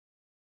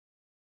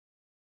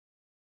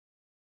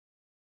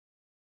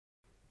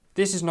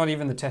This is not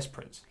even the test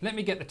prints. Let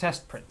me get the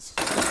test prints.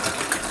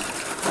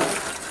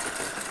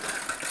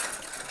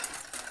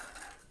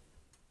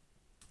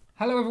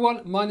 Hello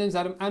everyone, my name's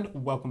Adam and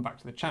welcome back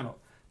to the channel.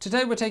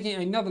 Today we're taking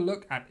another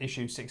look at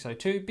issue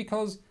 602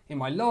 because in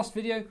my last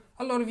video,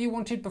 a lot of you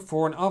wanted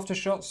before and after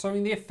shots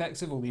showing the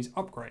effects of all these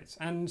upgrades.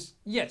 And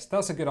yes,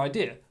 that's a good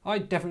idea. I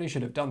definitely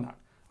should have done that.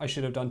 I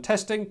should have done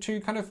testing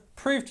to kind of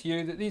prove to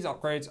you that these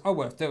upgrades are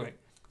worth doing.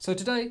 So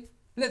today,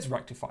 let's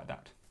rectify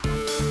that.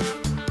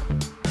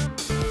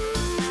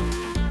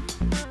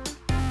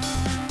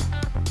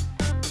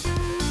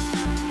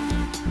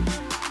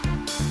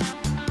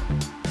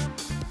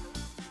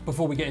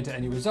 Before we get into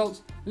any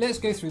results, let's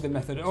go through the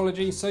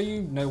methodology so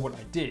you know what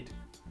I did.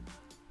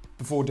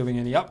 Before doing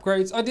any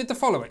upgrades, I did the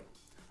following.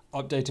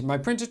 Updated my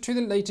printer to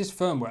the latest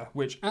firmware,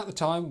 which at the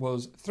time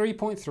was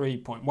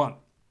 3.3.1.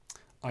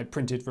 I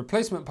printed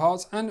replacement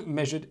parts and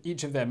measured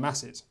each of their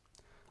masses.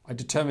 I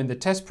determined the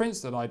test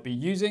prints that I'd be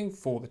using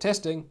for the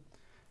testing,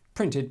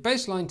 printed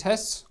baseline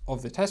tests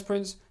of the test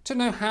prints to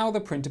know how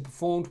the printer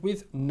performed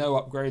with no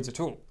upgrades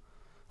at all.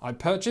 I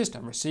purchased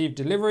and received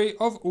delivery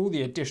of all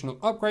the additional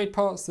upgrade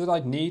parts that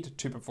I'd need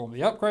to perform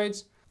the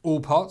upgrades. All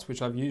parts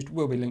which I've used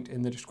will be linked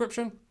in the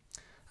description.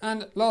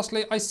 And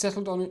lastly, I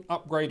settled on an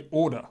upgrade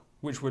order,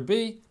 which would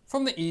be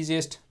from the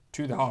easiest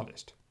to the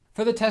hardest.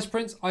 For the test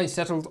prints, I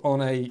settled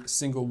on a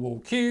single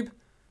wall cube,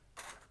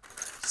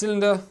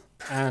 cylinder,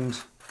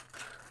 and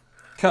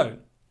cone,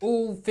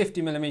 all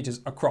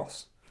 50mm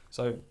across.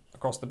 So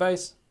across the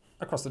base,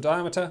 across the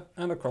diameter,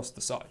 and across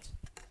the sides.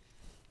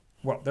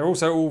 Well, they're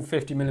also all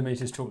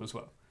 50mm tall as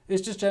well.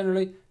 It's just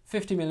generally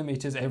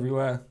 50mm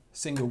everywhere,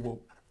 single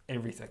wall,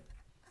 everything.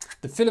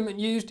 The filament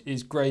used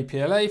is grey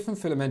PLA from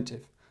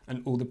Filamentive,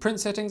 and all the print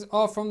settings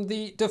are from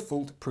the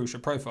default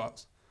Prusa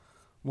profiles.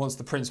 Once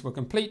the prints were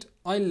complete,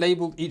 I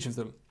labelled each of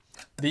them.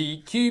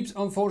 The cubes,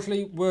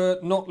 unfortunately, were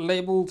not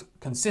labelled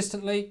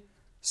consistently,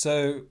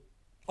 so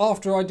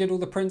after I did all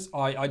the prints,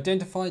 I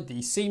identified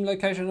the seam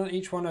location on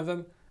each one of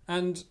them,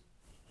 and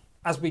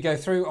as we go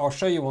through, I'll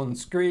show you on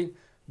screen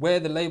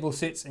where the label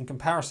sits in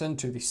comparison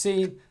to the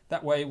seam.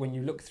 That way, when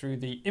you look through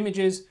the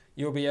images,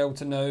 you'll be able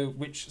to know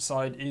which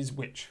side is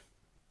which.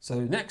 So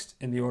next,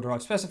 in the order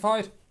I've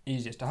specified,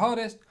 easiest to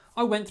hardest,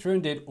 I went through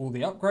and did all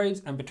the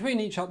upgrades, and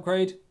between each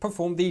upgrade,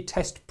 performed the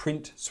test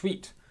print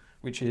suite,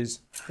 which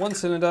is one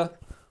cylinder,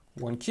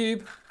 one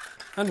cube,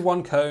 and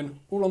one cone,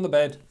 all on the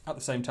bed at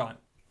the same time.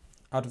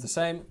 Out of the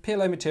same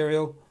PLA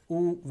material,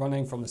 all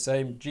running from the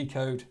same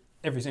G-code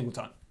every single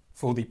time.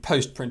 For the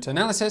post-print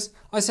analysis,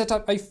 I set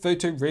up a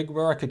photo rig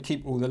where I could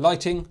keep all the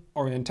lighting,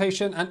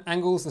 orientation and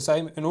angles the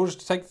same in order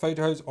to take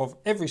photos of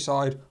every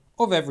side,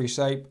 of every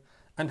shape,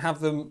 and have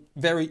them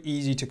very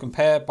easy to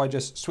compare by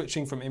just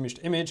switching from image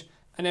to image,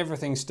 and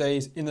everything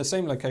stays in the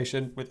same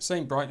location with the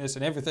same brightness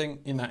and everything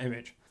in that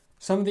image.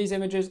 Some of these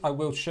images I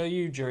will show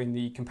you during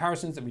the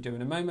comparisons that we do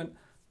in a moment,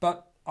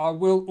 but I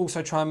will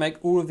also try and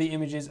make all of the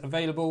images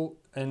available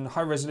in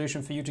high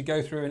resolution for you to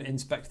go through and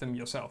inspect them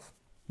yourself.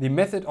 The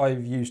method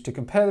I've used to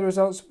compare the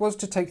results was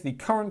to take the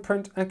current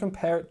print and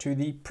compare it to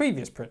the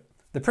previous print.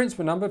 The prints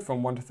were numbered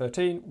from 1 to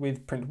 13,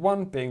 with print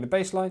 1 being the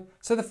baseline,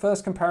 so the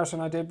first comparison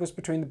I did was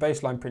between the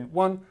baseline print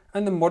 1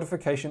 and the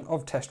modification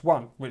of test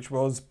 1, which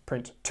was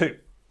print 2.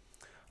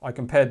 I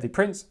compared the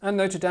prints and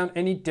noted down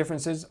any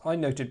differences I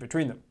noted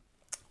between them.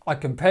 I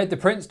compared the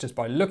prints just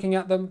by looking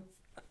at them,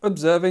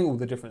 observing all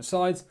the different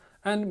sides,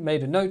 and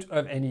made a note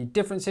of any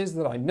differences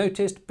that I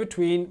noticed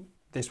between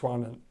this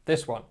one and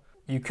this one.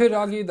 You could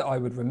argue that I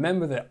would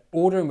remember the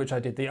order in which I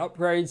did the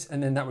upgrades,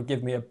 and then that would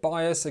give me a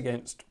bias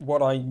against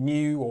what I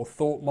knew or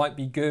thought might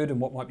be good and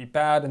what might be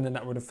bad, and then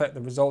that would affect the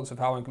results of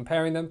how I'm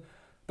comparing them.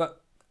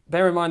 But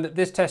bear in mind that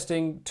this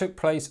testing took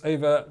place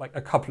over like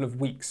a couple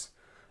of weeks,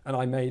 and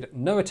I made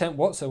no attempt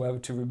whatsoever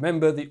to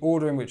remember the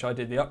order in which I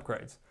did the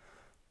upgrades.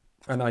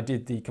 And I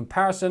did the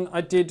comparison.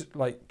 I did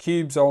like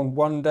cubes on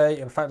one day.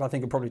 In fact, I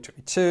think it probably took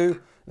me 2.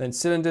 Then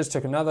cylinders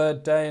took another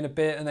day and a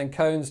bit, and then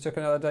cones took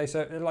another day. So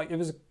it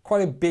was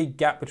quite a big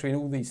gap between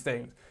all these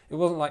things. It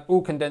wasn't like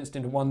all condensed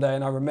into one day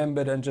and I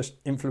remembered and just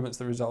influenced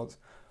the results.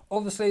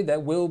 Obviously, there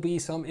will be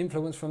some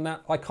influence from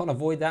that. I can't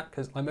avoid that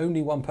because I'm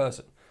only one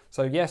person.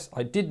 So yes,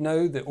 I did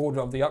know the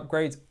order of the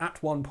upgrades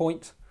at one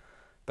point,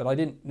 but I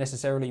didn't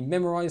necessarily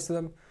memorize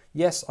them.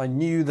 Yes, I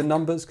knew the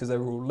numbers because they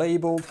were all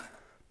labeled,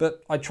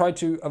 but I tried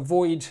to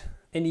avoid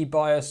any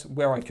bias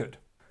where I could.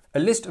 A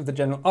list of the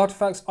general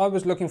artifacts I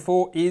was looking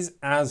for is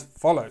as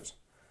follows.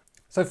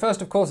 So first,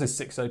 of course, is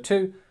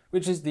 602,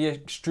 which is the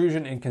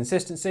extrusion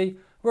inconsistency,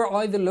 where it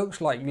either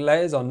looks like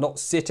layers are not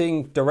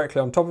sitting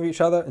directly on top of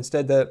each other,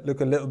 instead they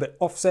look a little bit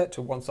offset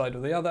to one side or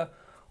the other,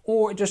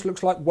 or it just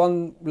looks like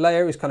one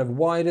layer is kind of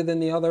wider than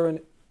the other and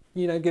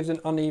gives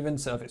an uneven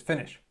surface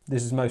finish.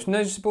 This is most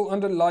noticeable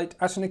under light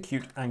at an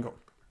acute angle.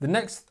 The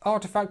next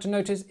artifact to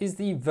notice is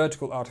the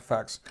vertical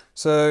artifacts.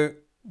 So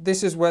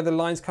this is where the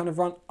lines kind of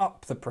run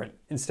up the print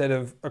instead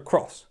of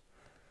across.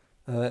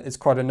 It's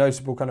quite a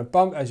noticeable kind of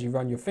bump as you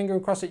run your finger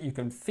across it. You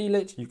can feel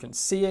it, you can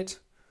see it.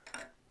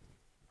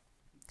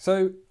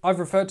 So I've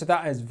referred to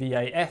that as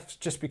VAFs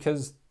just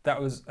because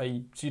that was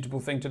a suitable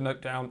thing to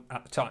note down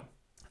at the time.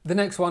 The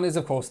next one is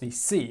of course the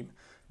seam.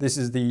 This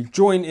is the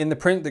join in the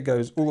print that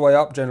goes all the way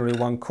up, generally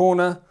one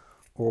corner,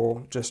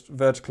 or just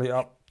vertically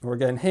up, or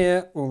again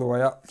here, all the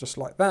way up, just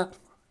like that.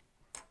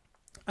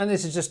 And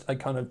this is just a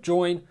kind of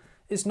join.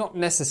 It's not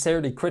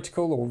necessarily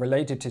critical or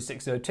related to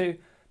 602,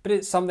 but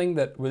it's something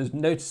that was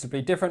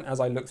noticeably different as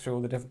I looked through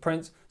all the different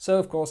prints. So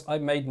of course I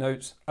made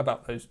notes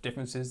about those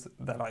differences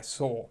that I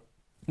saw.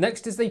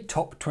 Next is the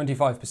top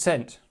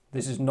 25%.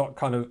 This is not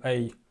kind of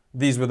a,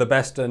 these were the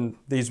best and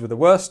these were the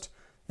worst.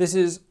 This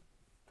is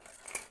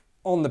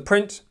on the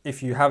print,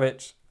 if you have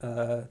it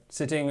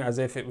sitting as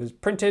if it was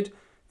printed,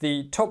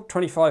 the top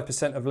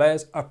 25% of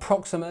layers,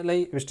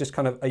 approximately, it was just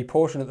kind of a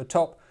portion at the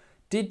top,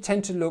 did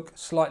tend to look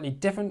slightly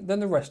different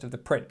than the rest of the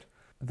print.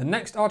 The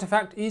next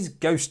artifact is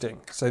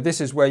ghosting. So this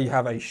is where you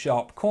have a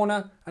sharp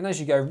corner, and as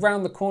you go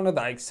round the corner,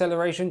 that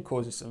acceleration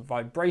causes some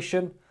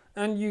vibration,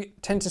 and you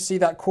tend to see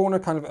that corner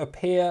kind of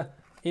appear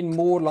in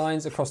more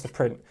lines across the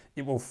print.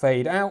 It will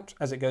fade out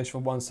as it goes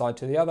from one side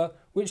to the other,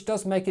 which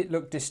does make it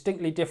look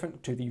distinctly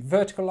different to the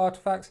vertical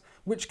artifacts,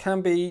 which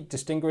can be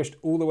distinguished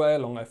all the way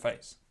along their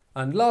face.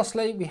 And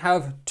lastly, we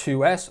have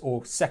 2S,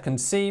 or second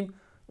seam.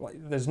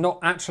 There's not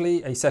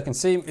actually a second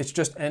seam, it's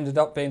just ended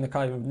up being the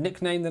kind of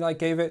nickname that I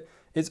gave it.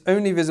 It's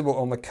only visible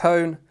on the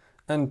cone,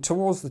 and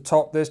towards the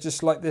top there's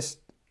just like this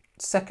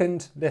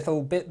second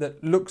little bit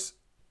that looks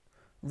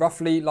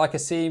roughly like a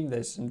seam.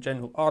 There's some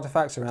general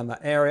artifacts around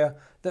that area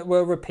that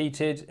were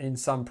repeated in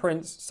some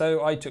prints,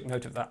 so I took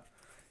note of that.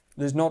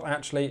 There's not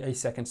actually a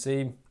second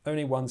seam,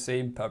 only one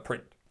seam per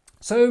print.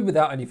 So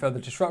without any further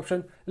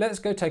disruption, let's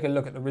go take a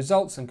look at the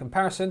results and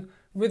comparison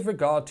with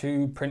regard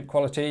to print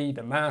quality,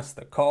 the mass,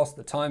 the cost,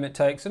 the time it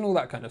takes, and all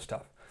that kind of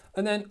stuff.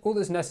 And then all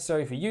that's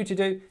necessary for you to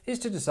do is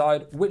to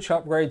decide which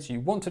upgrades you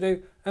want to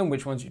do and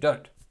which ones you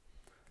don't.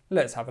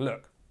 Let's have a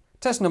look.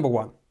 Test number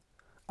 1,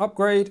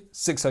 upgrade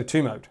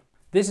 602 mode.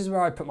 This is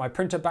where I put my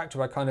printer back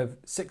to a kind of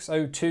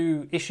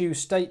 602 issue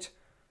state.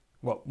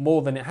 Well,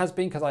 more than it has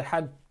been, because I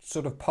had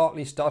sort of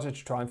partly started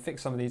to try and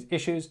fix some of these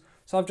issues.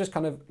 So I've just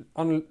kind of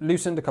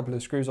loosened a couple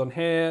of screws on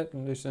here,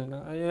 and loosened,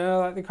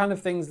 like the kind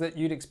of things that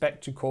you'd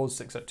expect to cause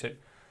 602.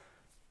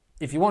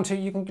 If you want to,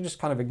 you can just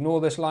kind of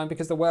ignore this line,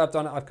 because the way I've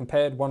done it, I've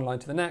compared one line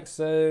to the next,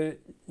 so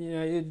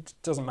it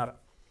doesn't matter.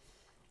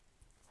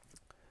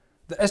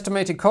 The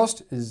estimated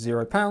cost is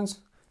 £0.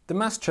 The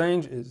mass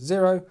change is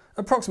 0.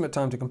 Approximate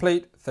time to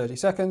complete, 30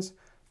 seconds.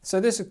 So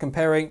this is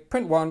comparing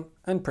print 1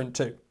 and print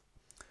 2.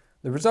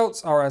 The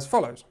results are as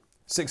follows.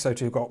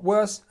 602 got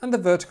worse and the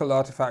vertical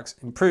artifacts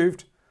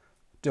improved.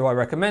 Do I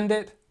recommend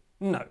it?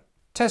 No.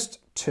 Test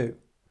 2.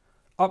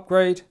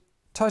 Upgrade,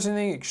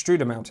 tightening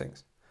extruder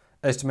mountings.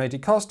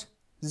 Estimated cost,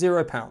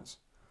 £0.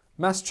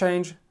 Mass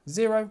change,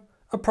 0.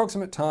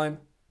 Approximate time,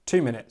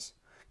 2 minutes.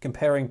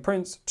 Comparing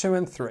prints 2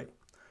 and 3.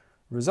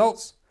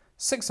 Results,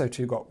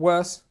 602 got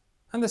worse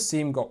and the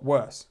seam got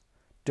worse.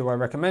 Do I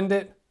recommend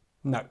it?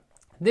 No.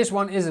 This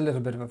one is a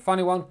little bit of a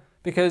funny one,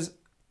 because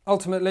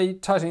ultimately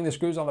tightening the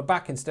screws on the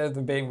back instead of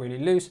them being really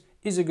loose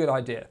is a good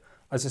idea.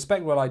 I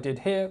suspect what I did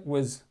here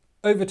was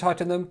over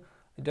tighten them.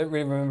 I don't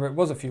really remember, it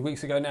was a few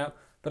weeks ago now,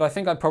 but I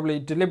think I probably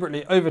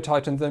deliberately over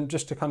tightened them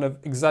just to kind of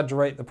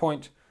exaggerate the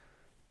point.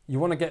 You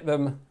want to get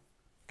them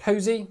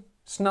cozy,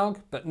 snug,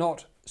 but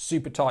not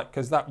super tight,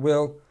 because that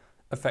will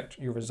affect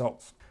your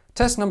results.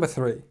 Test number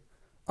 3,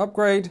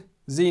 upgrade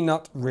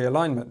Z-nut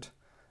realignment.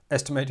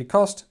 Estimated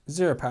cost,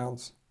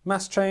 £0.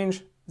 Mass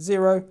change,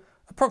 0.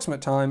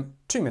 Approximate time,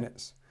 2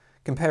 minutes.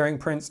 Comparing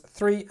prints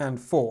 3 and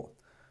 4.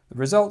 The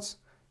results,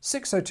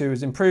 602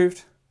 is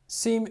improved,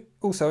 seam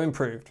also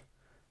improved.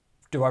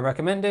 Do I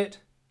recommend it?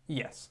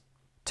 Yes.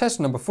 Test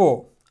number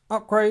 4,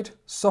 upgrade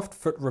soft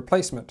foot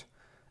replacement.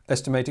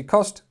 Estimated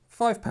cost,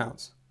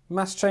 £5.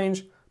 Mass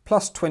change,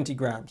 plus 20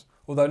 grams.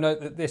 Although note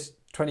that this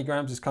 20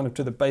 grams is kind of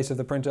to the base of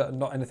the printer and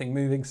not anything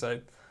moving,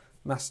 so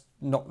mass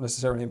not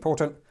necessarily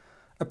important.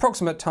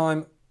 Approximate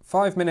time,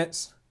 5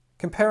 minutes.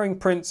 Comparing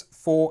prints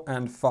 4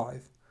 and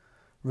 5.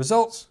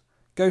 Results,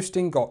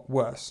 ghosting got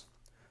worse.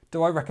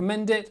 Do I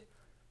recommend it?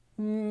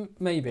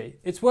 Maybe.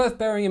 It's worth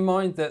bearing in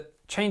mind that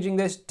changing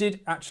this did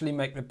actually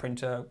make the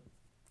printer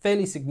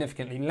fairly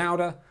significantly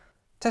louder.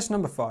 Test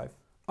number 5,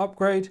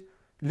 upgrade,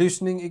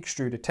 loosening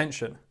extruder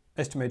tension.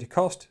 Estimated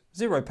cost,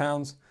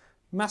 £0.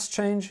 Mass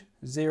change,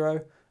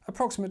 0.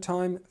 Approximate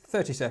time,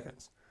 30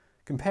 seconds.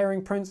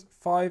 Comparing prints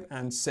 5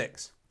 and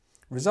 6.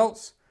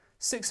 Results,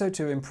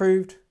 602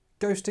 improved,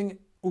 ghosting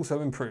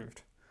also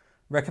improved.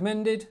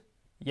 Recommended?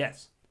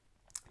 Yes.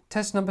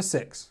 Test number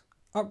 6,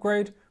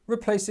 upgrade,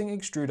 replacing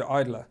extruder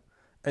idler.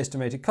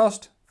 Estimated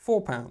cost,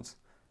 £4.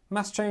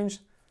 Mass change,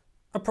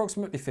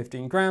 approximately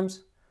 15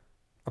 grams.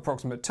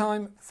 Approximate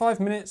time, 5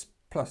 minutes,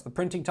 plus the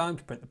printing time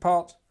to print the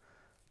part.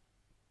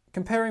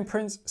 Comparing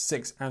prints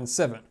 6 and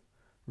 7.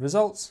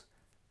 Results,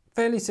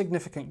 fairly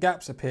significant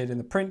gaps appeared in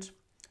the print.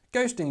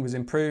 Ghosting was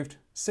improved,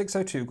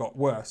 602 got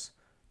worse.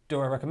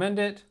 Do I recommend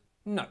it?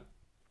 No.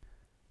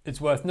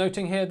 It's worth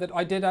noting here that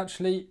I did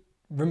actually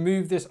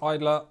remove this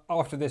idler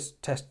after this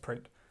test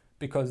print,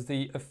 because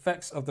the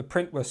effects of the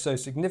print were so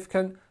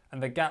significant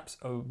and the gaps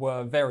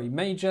were very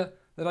major,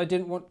 that I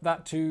didn't want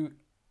that to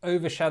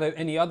overshadow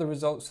any other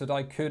results that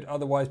I could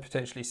otherwise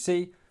potentially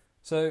see.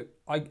 So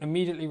I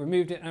immediately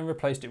removed it and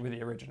replaced it with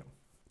the original.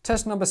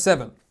 Test number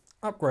 7,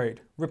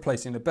 upgrade,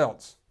 replacing the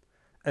belts.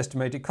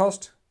 Estimated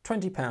cost,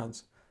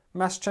 £20.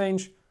 Mass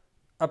change,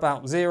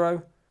 about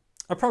 0.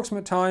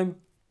 Approximate time,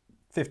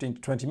 15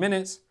 to 20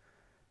 minutes.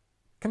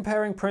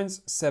 Comparing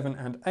prints 7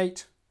 and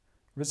 8.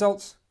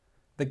 Results,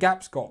 the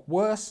gaps got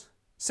worse,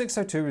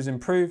 602 is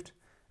improved,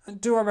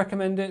 and do I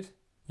recommend it?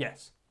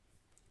 Yes.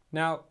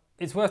 Now,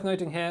 it's worth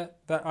noting here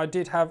that I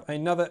did have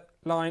another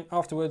line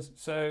afterwards,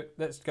 so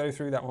let's go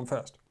through that one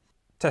first.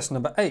 Test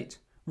number 8,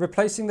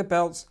 replacing the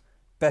belts,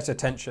 better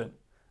tension.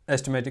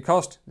 Estimated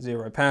cost,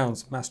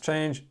 £0. Mass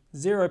change,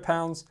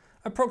 £0.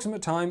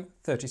 Approximate time,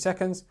 30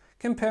 seconds.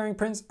 Comparing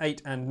prints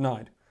 8 and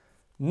 9.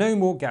 No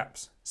more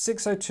gaps,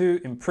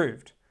 602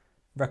 improved.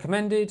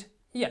 Recommended?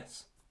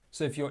 Yes.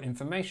 So for your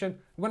information,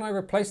 when I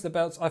replaced the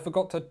belts, I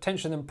forgot to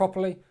tension them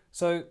properly,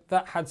 so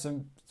that had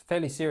some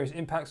fairly serious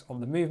impacts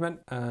on the movement.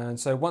 And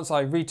so once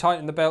I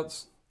retightened the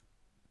belts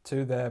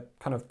to their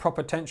kind of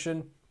proper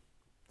tension,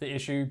 the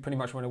issue pretty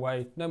much went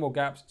away. No more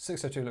gaps,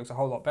 602 looks a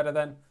whole lot better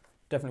then.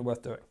 Definitely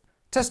worth doing.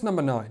 Test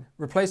number 9,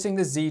 replacing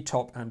the Z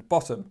top and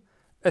bottom.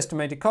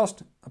 Estimated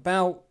cost,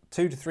 about £2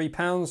 to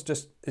 £3,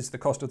 just is the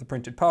cost of the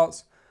printed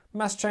parts.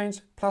 Mass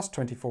change, plus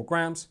 24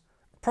 grams.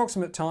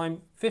 Approximate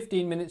time,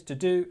 15 minutes to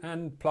do,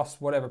 and plus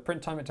whatever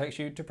print time it takes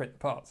you to print the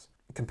parts.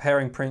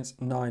 Comparing prints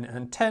 9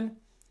 and 10,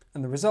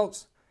 and the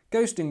results,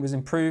 ghosting was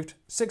improved,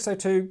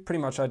 602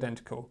 pretty much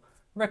identical.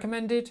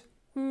 Recommended?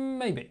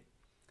 Maybe.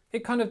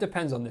 It kind of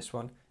depends on this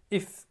one.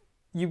 If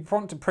you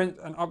want to print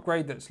an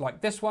upgrade that's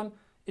like this one,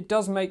 it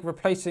does make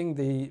replacing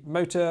the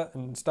motor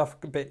and stuff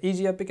a bit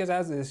easier because it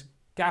has this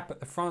gap at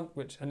the front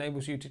which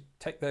enables you to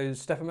take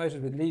those stepper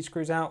motors with lead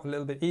screws out a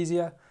little bit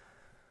easier.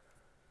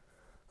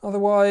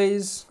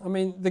 Otherwise, I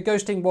mean, the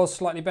ghosting was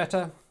slightly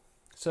better,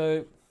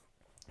 so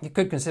you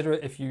could consider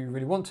it if you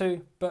really want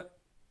to, but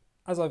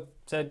as I've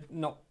said,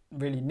 not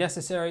really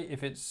necessary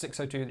if it's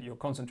 602 that you're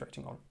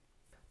concentrating on.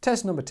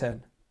 Test number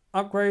 10,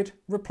 upgrade,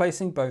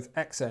 replacing both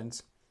X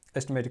ends.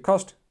 Estimated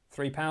cost,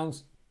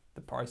 £3,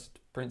 the price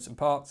prints and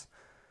parts.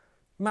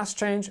 Mass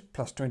change,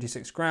 plus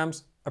 26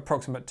 grams.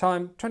 Approximate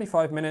time,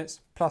 25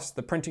 minutes, plus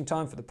the printing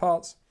time for the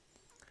parts.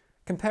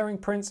 Comparing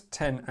prints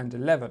 10 and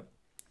 11.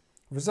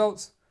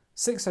 Results,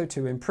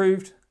 602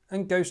 improved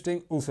and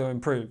ghosting also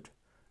improved.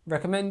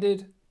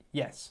 Recommended?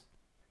 Yes.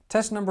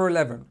 Test number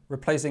 11,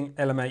 replacing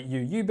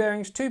LM8U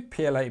bearings to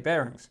PLA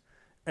bearings.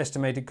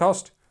 Estimated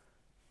cost,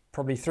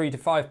 probably £3 to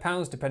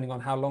 £5 depending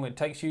on how long it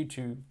takes you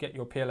to get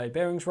your PLA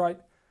bearings right.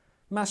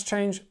 Mass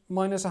change,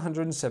 minus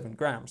 107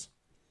 grams.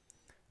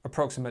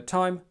 Approximate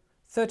time,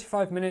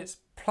 35 minutes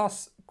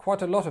plus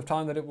quite a lot of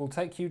time that it will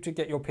take you to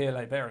get your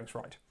PLA bearings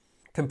right.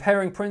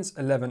 Comparing prints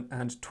 11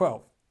 and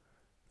 12.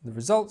 The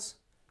results,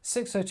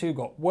 602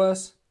 got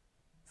worse,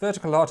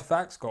 vertical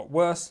artifacts got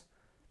worse,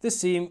 the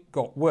seam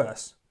got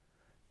worse.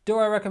 Do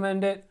I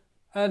recommend it?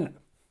 No.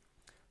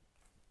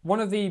 One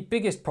of the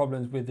biggest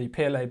problems with the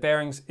PLA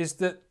bearings is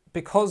that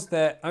because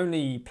they're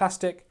only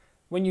plastic,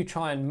 when you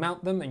try and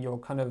mount them and you're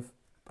kind of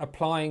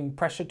applying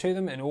pressure to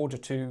them in order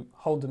to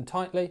hold them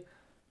tightly,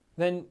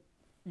 then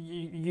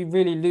you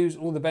really lose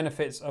all the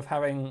benefits of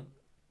having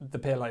the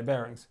PLA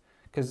bearings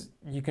because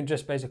you can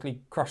just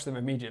basically crush them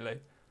immediately.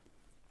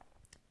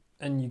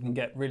 And you can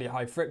get really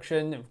high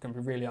friction, it can be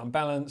really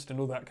unbalanced and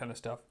all that kind of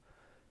stuff.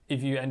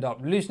 If you end up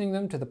loosening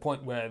them to the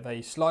point where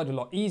they slide a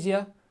lot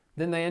easier,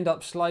 then they end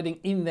up sliding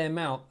in their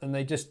mount and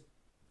it's just,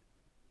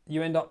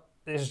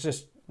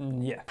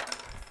 yeah.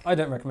 I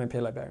don't recommend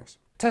PLA bearings.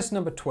 Test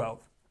number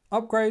 12,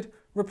 upgrade,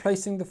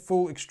 replacing the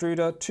full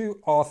extruder to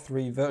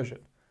R3 version.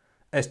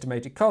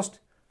 Estimated cost,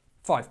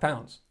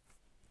 £5,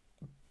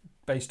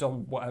 based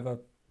on whatever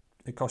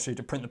it costs you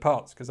to print the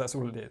parts, because that's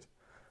all it is.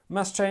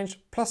 Mass change,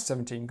 plus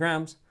 17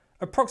 grams.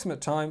 Approximate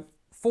time,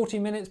 40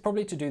 minutes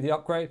probably to do the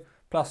upgrade,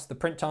 plus the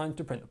print time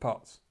to print the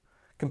parts.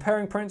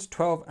 Comparing prints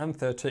 12 and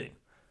 13.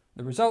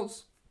 The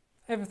results,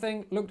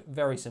 everything looked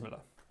very similar.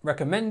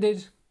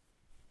 Recommended?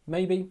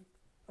 Maybe.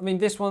 I mean,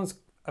 this one's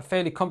a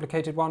fairly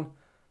complicated one.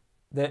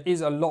 There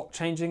is a lot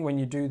changing when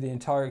you do the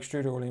entire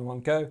extruder all in one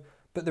go,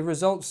 but the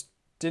results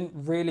didn't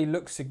really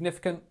look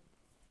significant.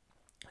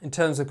 In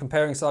terms of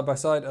comparing side by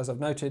side, as I've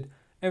noted,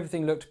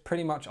 everything looked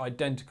pretty much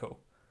identical.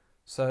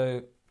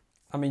 So,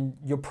 I mean,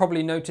 you'll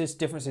probably notice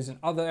differences in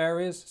other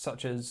areas,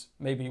 such as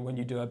maybe when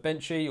you do a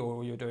benchy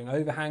or you're doing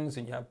overhangs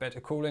and you have better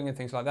cooling and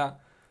things like that.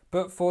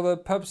 But for the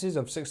purposes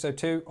of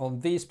 602, on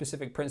these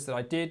specific prints that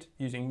I did,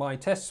 using my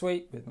test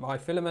suite with my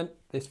filament,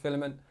 this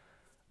filament,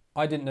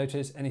 I didn't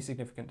notice any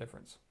significant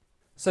difference.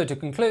 So to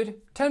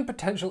conclude, 10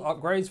 potential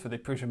upgrades for the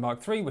Prusa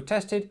Mark III were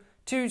tested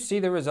to see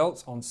the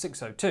results on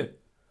 602.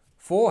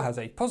 4 has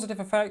a positive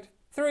effect,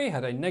 3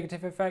 had a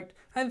negative effect,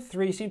 and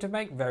 3 seemed to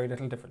make very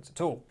little difference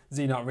at all.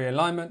 Z-nut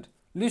realignment,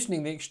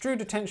 loosening the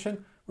extruder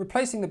tension,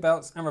 replacing the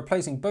belts and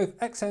replacing both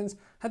X ends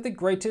had the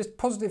greatest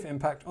positive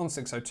impact on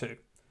 602.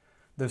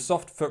 The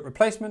soft foot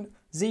replacement,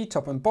 Z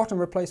top and bottom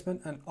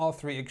replacement and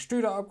R3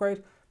 extruder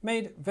upgrade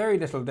made very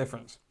little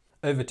difference.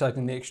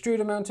 Over-tightening the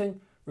extruder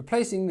mounting,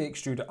 replacing the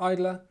extruder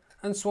idler,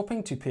 and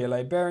swapping to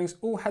PLA bearings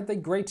all had the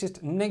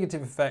greatest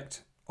negative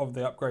effect of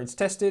the upgrades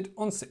tested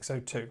on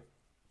 602.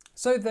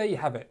 So there you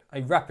have it,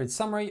 a rapid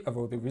summary of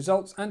all the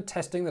results and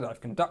testing that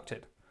I've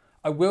conducted.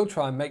 I will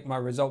try and make my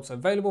results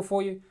available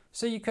for you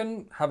so you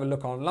can have a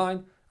look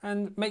online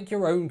and make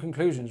your own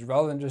conclusions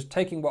rather than just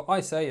taking what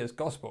I say as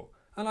gospel,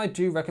 and I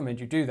do recommend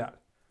you do that.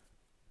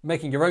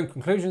 Making your own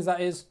conclusions,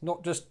 that is,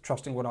 not just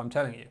trusting what I'm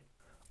telling you.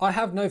 I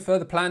have no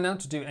further plan now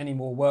to do any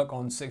more work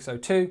on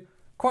 602.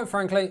 Quite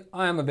frankly,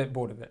 I am a bit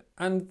bored of it,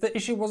 and the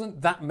issue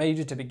wasn't that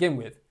major to begin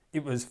with.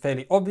 It was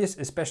fairly obvious,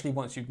 especially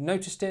once you've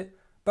noticed it,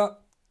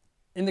 but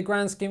in the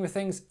grand scheme of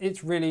things,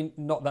 it's really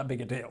not that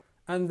big a deal.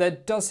 And there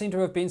does seem to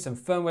have been some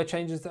firmware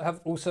changes that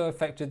have also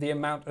affected the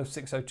amount of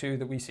 602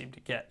 that we seem to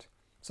get.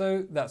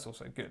 So that's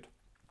also good.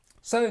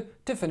 So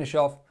to finish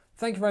off,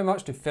 thank you very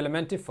much to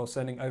Filamentive for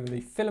sending over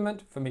the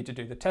filament for me to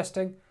do the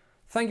testing.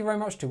 Thank you very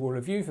much to all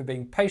of you for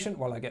being patient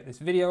while I get this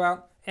video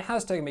out. It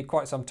has taken me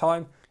quite some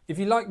time. If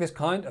you like this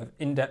kind of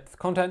in-depth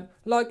content,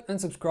 like and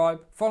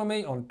subscribe. Follow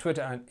me on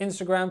Twitter and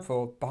Instagram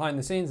for behind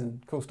the scenes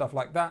and cool stuff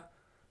like that.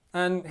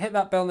 And hit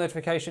that bell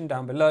notification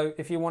down below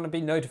if you want to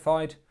be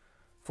notified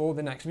for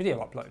the next video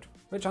upload,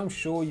 which I'm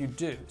sure you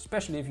do,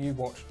 especially if you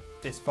watched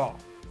this far.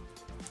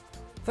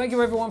 Thank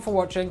you everyone for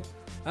watching,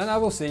 and I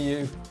will see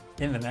you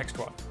in the next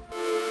one.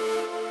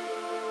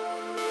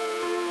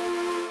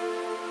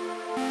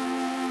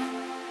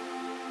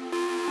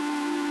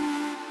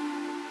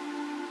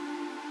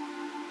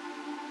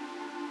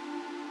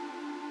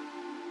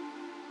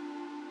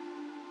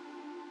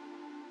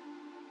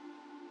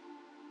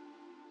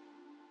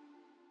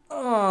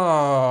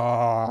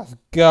 Oh,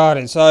 God,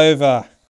 it's over.